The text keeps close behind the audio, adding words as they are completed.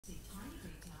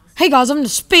Hey guys, I'm gonna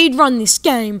speed run this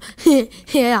game.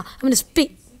 Yeah, I'm gonna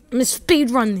speed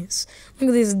run this. Look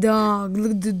at this dog.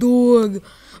 Look at the dog.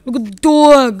 Look at the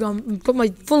dog. I'm gonna put my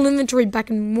full inventory back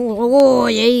in more. Oh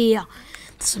yeah,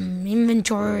 some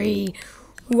inventory.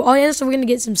 Oh yeah, so we're gonna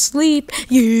get some sleep.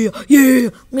 Yeah.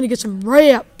 I'm gonna get some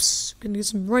reps.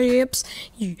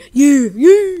 Yeah.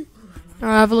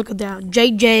 Alright, have a look at that.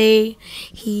 JJ,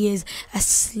 he is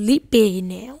asleep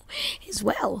now as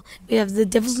well. We have the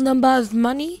devil's number of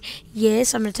money.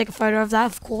 Yes, I'm going to take a photo of that,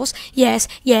 of course. Yes.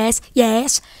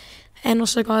 And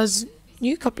also, guys,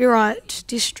 new Copyright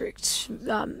District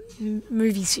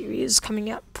movie series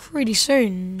coming out pretty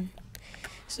soon.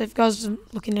 So if you guys are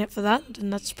looking out for that,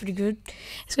 then that's pretty good.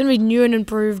 It's going to be new and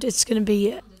improved. It's going to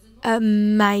be an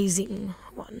amazing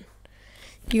one.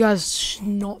 You guys should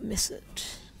not miss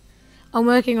it. I'm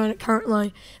working on it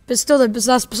currently, but still,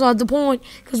 that's beside the point,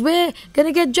 because we're going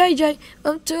to get JJ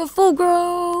up to a full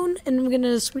grown, and we're going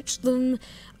to switch them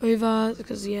over,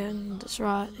 because, yeah, that's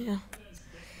right, yeah.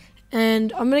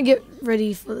 And I'm going to get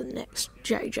ready for the next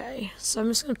JJ, so I'm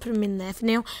just going to put him in there for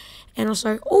now. And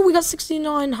also, oh, we got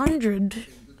 6,900.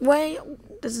 Wait,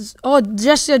 this is,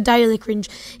 just a daily cringe.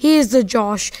 Here's the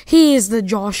Josh. He's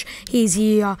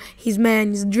here. He's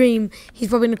a dream. He's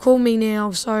probably going to call me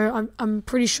now, so I'm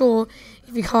pretty sure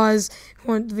if you guys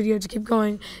want the video to keep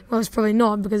going, well, it's probably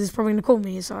not, because he's probably going to call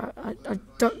me, so I'm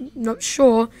not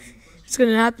sure it's going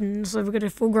to happen. So we've got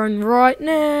a full grown right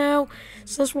now.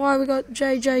 So that's why we got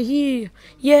JJ here.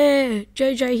 Yeah,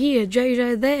 JJ here,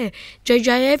 JJ there,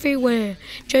 JJ everywhere,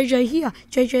 JJ here,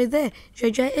 JJ there,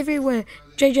 JJ everywhere,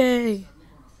 JJ.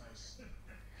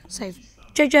 Save.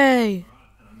 JJ.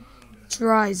 That's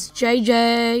right, it's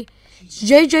JJ. It's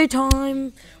JJ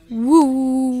time.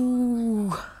 Woo.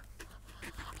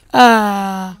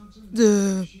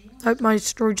 Hope my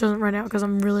storage doesn't run out because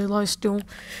I'm really low still.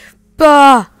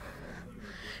 But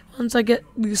once I get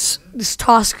this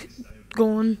task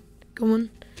going, I'm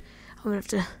gonna have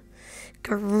to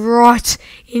go right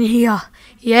in here.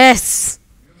 Yes.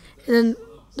 And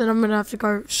then I'm gonna have to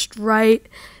go straight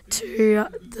to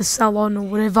the salon or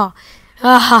whatever.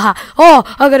 Oh,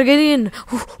 I gotta get in.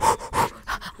 I'm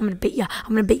gonna beat you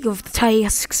with the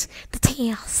tasks.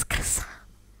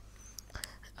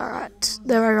 Alright,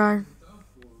 there I go.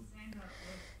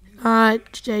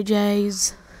 Alright,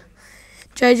 JJ's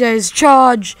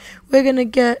charge. We're gonna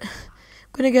get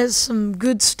some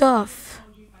good stuff.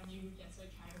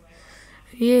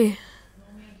 Yeah.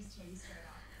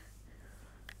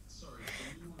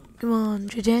 Come on,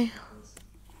 JJ.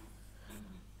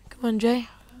 Come on, Jay.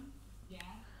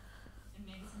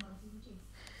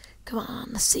 Come on,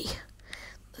 let's see.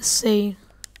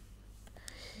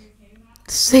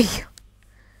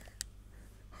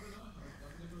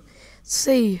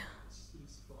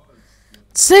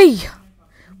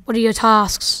 What are your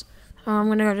tasks? I'm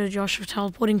gonna go to Josh for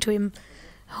teleporting to him.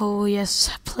 Oh yes,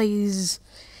 please,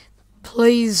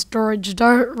 storage,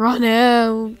 don't run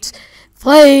out,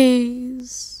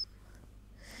 please.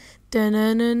 Here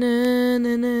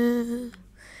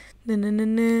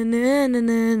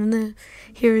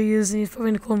he is, and he's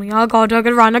probably gonna call me. Oh god, I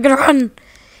gotta run.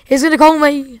 He's gonna call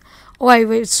me. Oh, wait,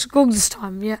 it's school this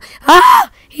time, yeah.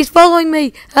 He's following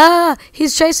me.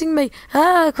 He's chasing me.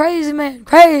 Crazy man,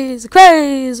 crazy.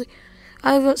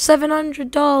 I've got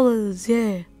 $700,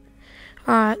 yeah.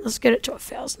 Alright, let's get it to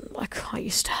 1,000 like I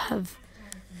used to have.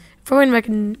 Probably gonna make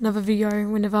another video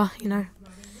whenever, we're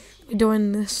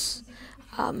doing this.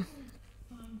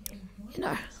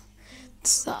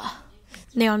 It's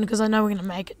now because I know we're gonna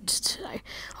make it today.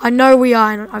 I know we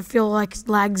are, and I feel like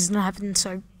lag's gonna happen.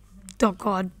 So, oh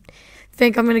God, I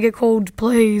think I'm gonna get called.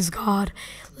 Please, God,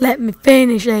 let me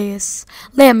finish this.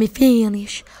 Let me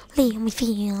finish.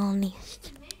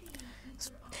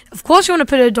 Of course, you want to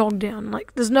put a dog down.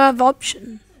 Like, there's no other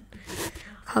option.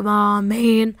 Come on,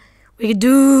 man, we can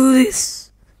do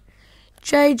this.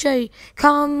 JJ,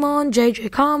 come on, JJ,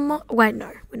 come on. Wait,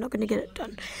 no, we're not going to get it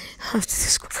done. After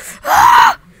this.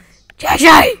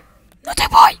 JJ! Naughty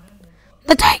boy!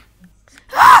 Naughty!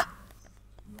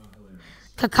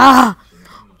 Kaka!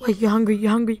 Wait, you're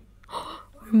hungry.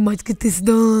 We might get this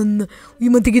done. We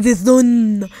might.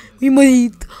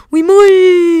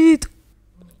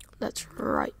 That's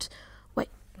right. Wait,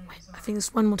 I think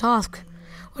there's one more task.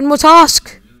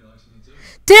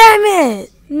 Damn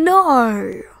it!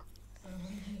 No!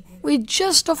 We're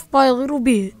just off by a little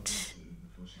bit.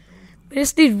 We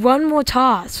just need one more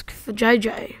task for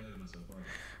JJ.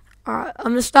 Alright, I'm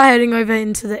going to start heading over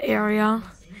into the area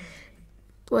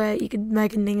where you could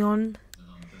make a neon.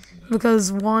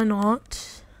 Because why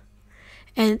not?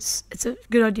 And it's a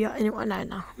good idea. Anyway, no,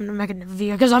 I'm not making a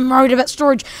video because I'm worried about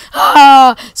storage.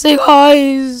 Ah, see you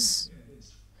guys.